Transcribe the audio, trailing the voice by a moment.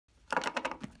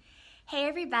Hey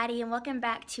everybody, and welcome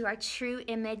back to our True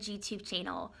Image YouTube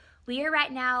channel. We are right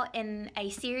now in a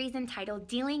series entitled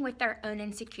Dealing with Our Own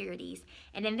Insecurities.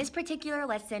 And in this particular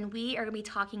lesson, we are going to be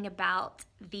talking about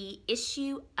the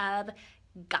issue of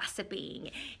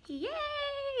gossiping. Yay!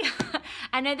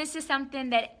 I know this is something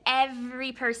that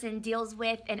every person deals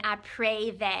with, and I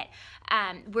pray that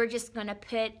we're just going to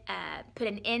put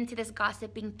an end to this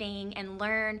gossiping thing and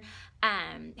learn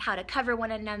how to cover one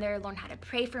another, learn how to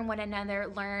pray for one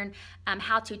another, learn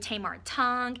how to tame our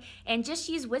tongue, and just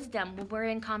use wisdom when we're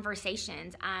in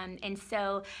conversations. And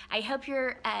so I hope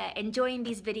you're enjoying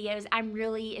these videos. I'm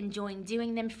really enjoying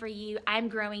doing them for you. I'm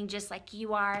growing just like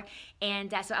you are.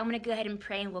 And so I'm going to go ahead and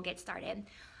pray and we'll get started.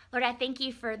 Lord, I thank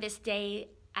you for this day.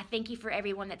 I thank you for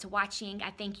everyone that's watching.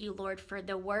 I thank you, Lord, for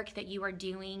the work that you are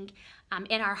doing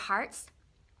in our hearts.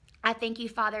 I thank you,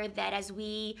 Father, that as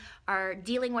we are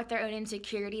dealing with our own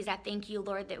insecurities, I thank you,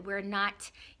 Lord, that we're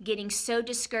not getting so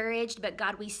discouraged, but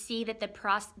God, we see that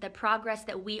the progress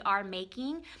that we are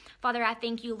making. Father, I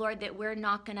thank you, Lord, that we're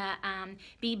not going to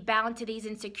be bound to these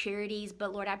insecurities,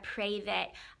 but Lord, I pray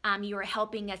that you are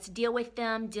helping us deal with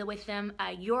them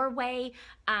your way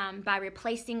by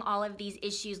replacing all of these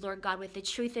issues, Lord God, with the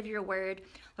truth of your word.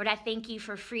 Lord, I thank you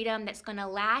for freedom that's going to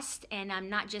last and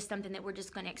not just something that we're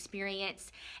just going to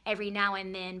experience every now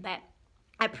and then, but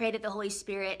I pray that the Holy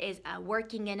Spirit is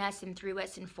working in us and through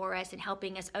us and for us and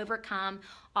helping us overcome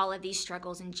all of these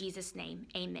struggles. In Jesus' name,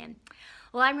 amen.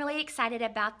 Well, I'm really excited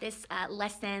about this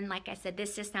lesson. Like I said,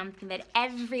 this is something that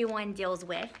everyone deals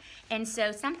with. And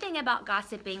so something about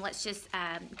gossiping, let's just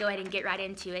go ahead and get right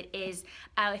into it, is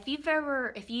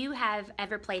if you have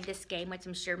ever played this game, which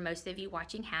I'm sure most of you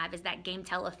watching have, is that game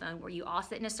Telephone, where you all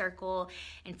sit in a circle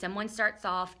and someone starts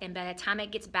off, and by the time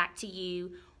it gets back to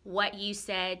you, what you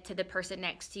said to the person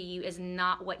next to you is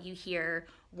not what you hear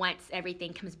once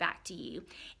everything comes back to you.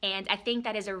 And I think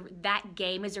that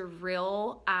game is a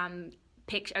real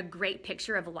a great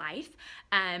picture of life.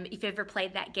 If you've ever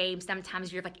played that game,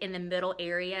 sometimes you're like in the middle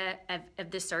area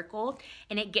of the circle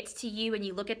and it gets to you and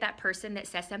you look at that person that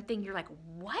says something, you're like,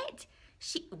 what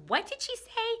did she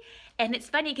say? And it's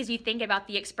funny because you think about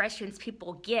the expressions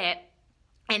people get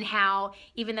and how,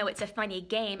 even though it's a funny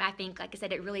game, I think, like I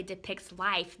said, it really depicts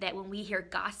life, that when we hear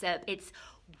gossip, it's,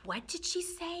 what did she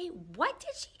say? What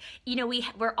did she? You know,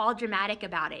 we're all dramatic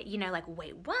about it, you know, like,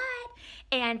 wait, what?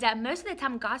 And most of the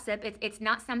time gossip, it's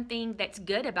not something that's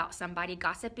good about somebody.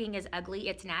 Gossiping is ugly,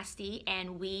 it's nasty,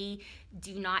 and we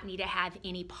do not need to have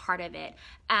any part of it.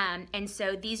 And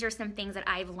so these are some things that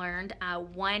I've learned.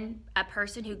 A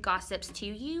person who gossips to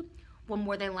you will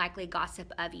more than likely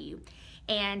gossip of you.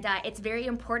 And it's very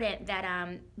important that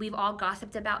we've all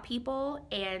gossiped about people,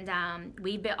 and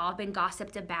we've all been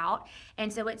gossiped about.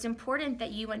 And so it's important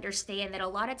that you understand that a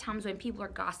lot of times when people are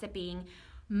gossiping,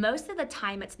 most of the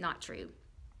time it's not true.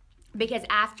 Because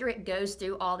after it goes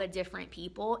through all the different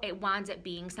people, it winds up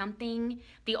being something.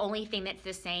 The only thing that's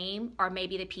the same are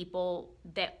maybe the people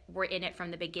that were in it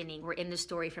from the beginning, were in the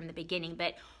story from the beginning.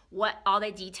 But all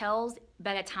the details,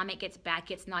 by the time it gets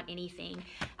back, it's not anything.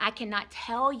 I cannot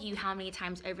tell you how many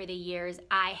times over the years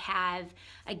I have,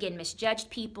 again, misjudged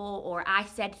people, or I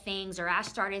said things, or I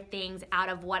started things out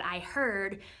of what I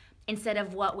heard instead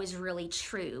of what was really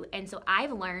true. And so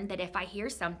I've learned that if I hear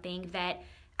something that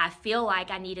I feel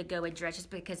like I need to go address, just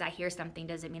because I hear something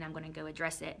doesn't mean I'm going to go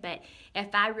address it. But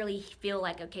if I really feel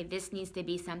like, okay, this needs to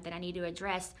be something I need to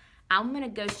address, I'm going to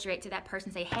go straight to that person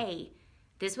and say, hey,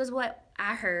 this was what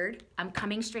I heard. I'm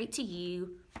coming straight to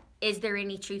you. Is there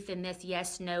any truth in this?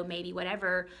 Yes, no, maybe,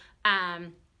 whatever.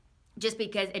 Just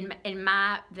because in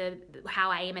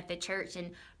how I am at the church and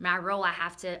my role, I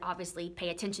have to obviously pay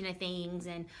attention to things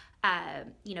and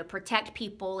protect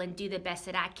people and do the best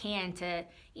that I can to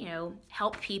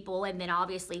help people. And then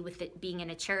obviously with it being in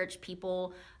a church,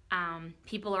 people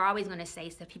are always going to say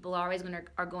stuff. People are always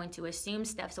going to assume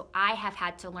stuff. So I have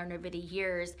had to learn over the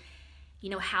years,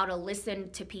 how to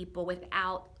listen to people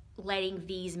without letting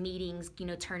these meetings,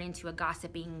 turn into a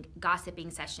gossiping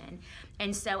session.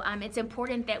 And so it's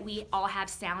important that we all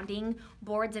have sounding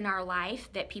boards in our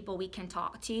life, that people we can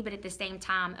talk to, but at the same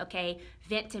time, okay,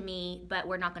 vent to me, but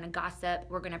we're not going to gossip.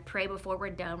 We're going to pray before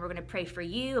we're done. We're going to pray for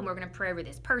you, and we're going to pray over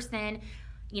this person.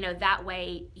 That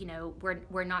way,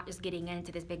 we're not just getting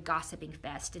into this big gossiping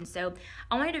fest. And so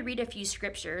I wanted to read a few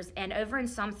scriptures. And over in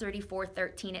Psalm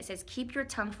 34:13, it says, keep your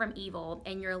tongue from evil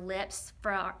and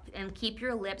keep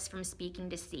your lips from speaking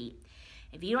deceit.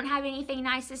 If you don't have anything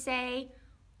nice to say,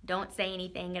 don't say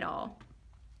anything at all.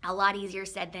 A lot easier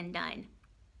said than done.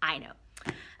 I know.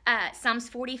 Psalms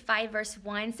 45 verse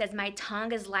 1 says, my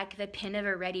tongue is like the pen of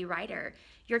a ready writer.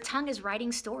 Your tongue is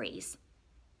writing stories.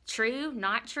 True,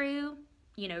 not true,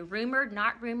 rumored,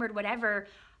 not rumored, whatever.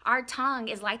 Our tongue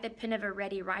is like the pen of a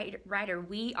ready writer.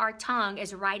 Our tongue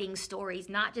is writing stories,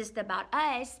 not just about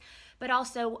us, but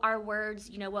also our words,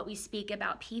 what we speak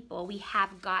about people. We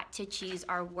have got to choose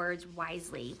our words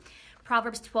wisely.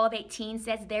 Proverbs 12:18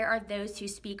 says, there are those who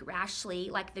speak rashly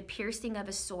like the piercing of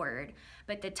a sword,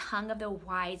 but the tongue of the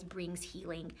wise brings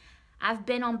healing. I've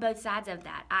been on both sides of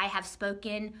that. I have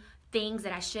spoken things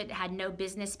that I had no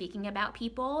business speaking about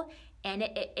people, and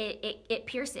it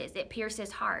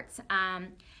pierces hearts.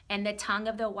 And the tongue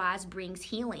of the wise brings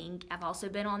healing. I've also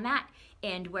been on that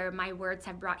end where my words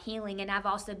have brought healing, and I've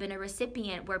also been a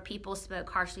recipient where people spoke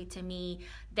harshly to me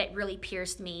that really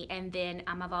pierced me. And then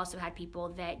I've also had people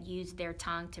that use their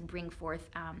tongue to bring forth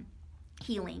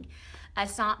healing.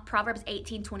 Proverbs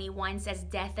 18:21 says,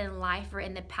 death and life are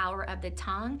in the power of the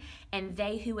tongue, and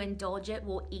they who indulge it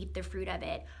will eat the fruit of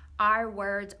it. Our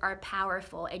words are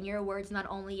powerful, and your words not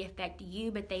only affect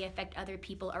you, but they affect other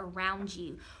people around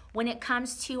you. When it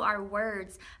comes to our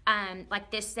words, like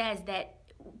this says, that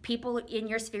people in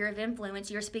your sphere of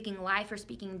influence, you're speaking life or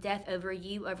speaking death over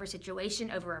you, over a situation,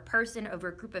 over a person, over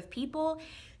a group of people.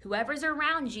 Whoever's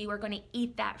around you are going to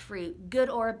eat that fruit,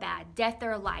 good or bad, death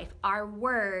or life. Our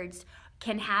words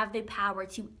can have the power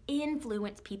to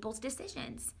influence people's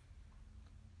decisions.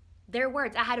 Their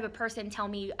words. I had a person tell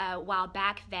me a while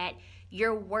back that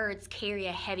your words carry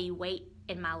a heavy weight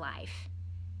in my life.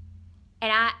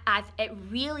 And it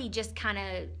really just kind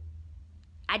of,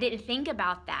 I didn't think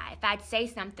about that. If I'd say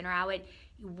something, or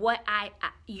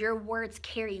your words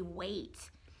carry weight.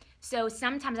 So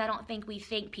sometimes I don't think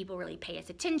people really pay us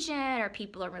attention, or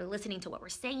people are really listening to what we're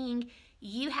saying.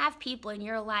 You have people in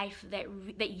your life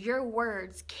that your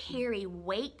words carry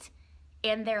weight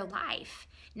in their life.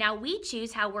 Now, we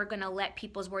choose how we're going to let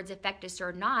people's words affect us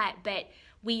or not, but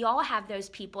we all have those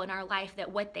people in our life that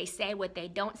what they say, what they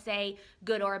don't say,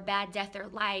 good or bad, death or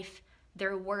life,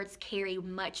 their words carry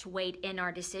much weight in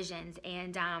our decisions,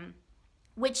 and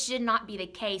which should not be the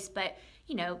case, but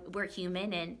we're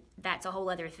human, and that's a whole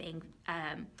other thing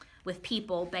with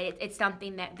people, but it's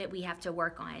something that we have to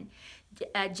work on.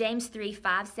 James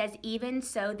 3:5 says, even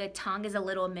so the tongue is a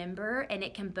little member, and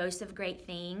it can boast of great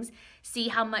things. See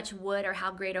how much wood or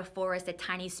how great a forest a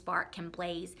tiny spark can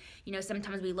blaze.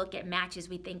 Sometimes we look at matches,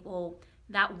 we think, well,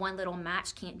 that one little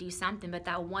match can't do something, but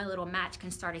that one little match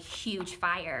can start a huge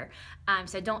fire.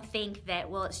 So don't think that,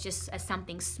 well, it's just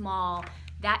something small.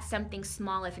 That something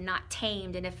small, if not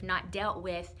tamed and if not dealt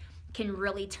with, can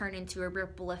really turn into a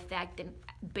ripple effect and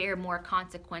bear more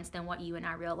consequence than what you and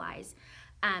I realize.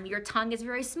 Your tongue is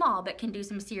very small, but can do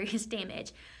some serious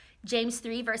damage. James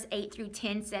 3 verse 8 through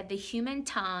 10 said, the human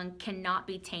tongue cannot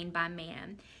be tamed by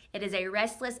man. It is a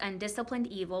restless, undisciplined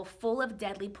evil, full of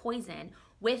deadly poison.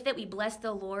 With it we bless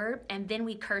the Lord, and then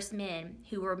we curse men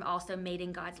who were also made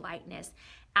in God's likeness.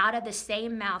 Out of the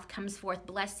same mouth comes forth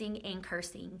blessing and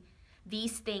cursing.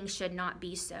 These things should not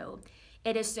be so.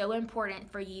 It is so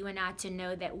important for you and I to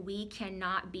know that we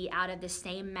cannot be out of the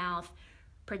same mouth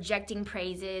projecting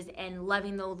praises and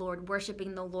loving the Lord,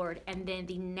 worshiping the Lord, and then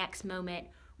the next moment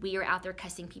we are out there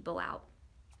cussing people out.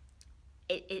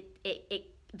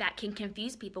 That can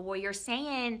confuse people. Well, you're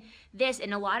saying this,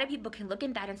 and a lot of people can look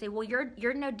at that and say, well,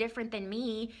 you're no different than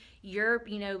me. You're,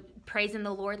 praising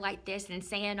the Lord like this and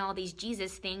saying all these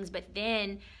Jesus things, but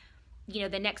then,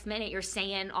 the next minute you're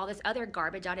saying all this other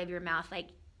garbage out of your mouth. Like,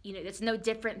 it's no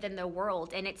different than the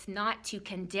world, and it's not to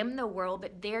condemn the world,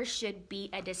 but there should be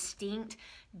a distinct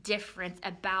difference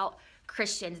about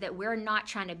Christians, that we're not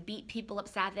trying to beat people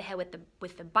upside the head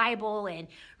with the Bible and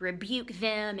rebuke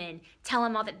them and tell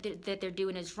them all that they're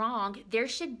doing is wrong. There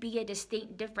should be a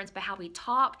distinct difference by how we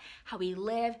talk, how we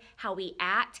live, how we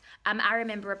act. I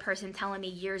remember a person telling me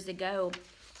years ago,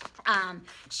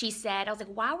 she said, I was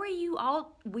like, why were you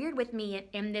all weird with me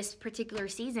in this particular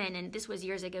season? And this was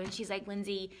years ago. And she's like,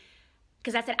 Lindsay,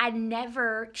 because I said,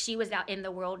 she was out in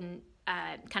the world and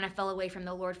kind of fell away from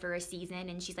the Lord for a season.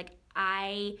 And she's like,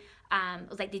 I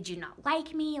was like, did you not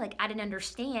like me? Like, I didn't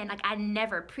understand. Like, I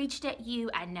never preached at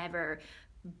you. I never,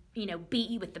 beat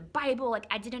you with the Bible. Like,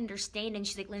 I didn't understand. And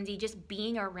she's like, Lindsay, just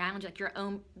being around, like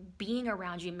being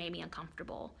around you made me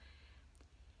uncomfortable.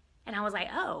 And I was like,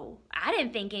 oh, I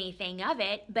didn't think anything of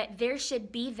it, but there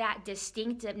should be that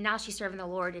distinctive. Now she's serving the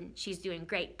Lord and she's doing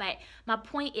great. But my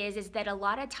point is that a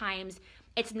lot of times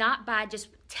it's not by just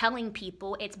telling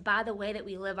people, it's by the way that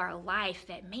we live our life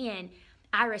that, man,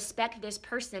 I respect this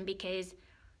person because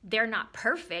they're not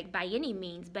perfect by any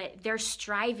means, but they're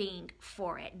striving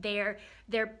for it. They're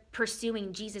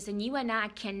pursuing Jesus. And you and I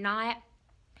cannot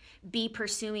be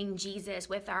pursuing Jesus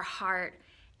with our heart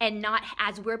and not,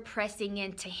 as we're pressing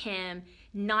into him,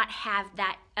 not have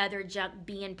that other junk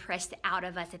being pressed out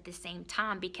of us at the same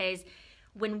time. Because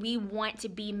when we want to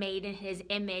be made in his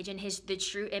image and the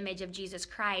true image of Jesus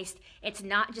Christ, it's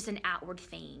not just an outward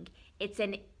thing, it's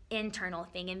an internal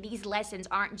thing. And these lessons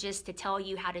aren't just to tell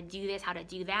you how to do this, how to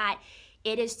do that.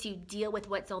 It is to deal with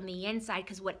what's on the inside,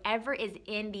 because whatever is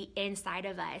in the inside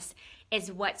of us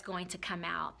is what's going to come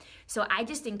out. So I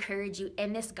just encourage you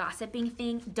in this gossiping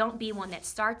thing, don't be one that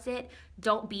starts it.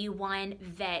 Don't be one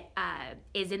that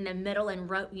is in the middle and,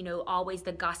 always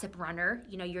the gossip runner.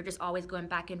 You're just always going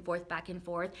back and forth, back and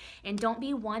forth. And don't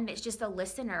be one that's just a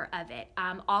listener of it.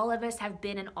 All of us have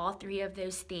been in all three of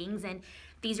those things, and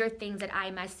these are things that I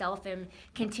myself am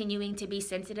continuing to be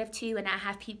sensitive to. And I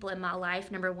have people in my life,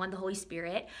 number one, the Holy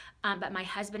Spirit, but my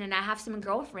husband, and I have some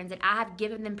girlfriends, and I have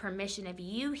given them permission. If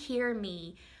you hear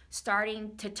me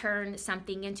starting to turn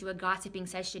something into a gossiping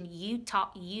session, you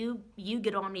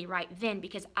get on me right then,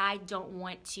 because I don't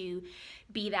want to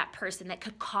be that person that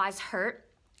could cause hurt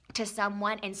to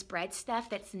someone and spread stuff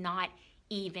that's not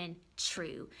even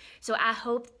true. So I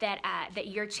hope that that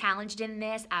you're challenged in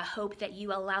this. I hope that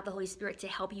you allow the Holy Spirit to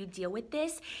help you deal with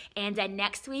this. And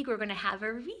next week we're going to have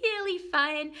a really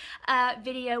fun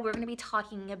video. We're going to be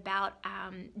talking about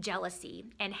jealousy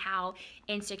and how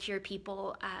insecure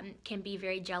people can be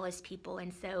very jealous people.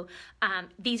 And so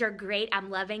these are great. I'm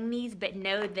loving these, but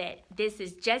know that this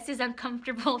is just as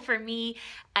uncomfortable for me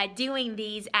doing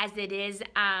these as it is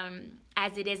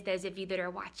those of you that are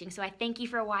watching. So I thank you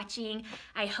for watching.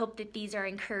 I hope that these are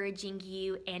encouraging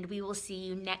you, and we will see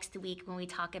you next week when we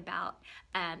talk about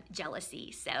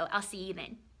jealousy. So I'll see you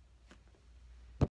then.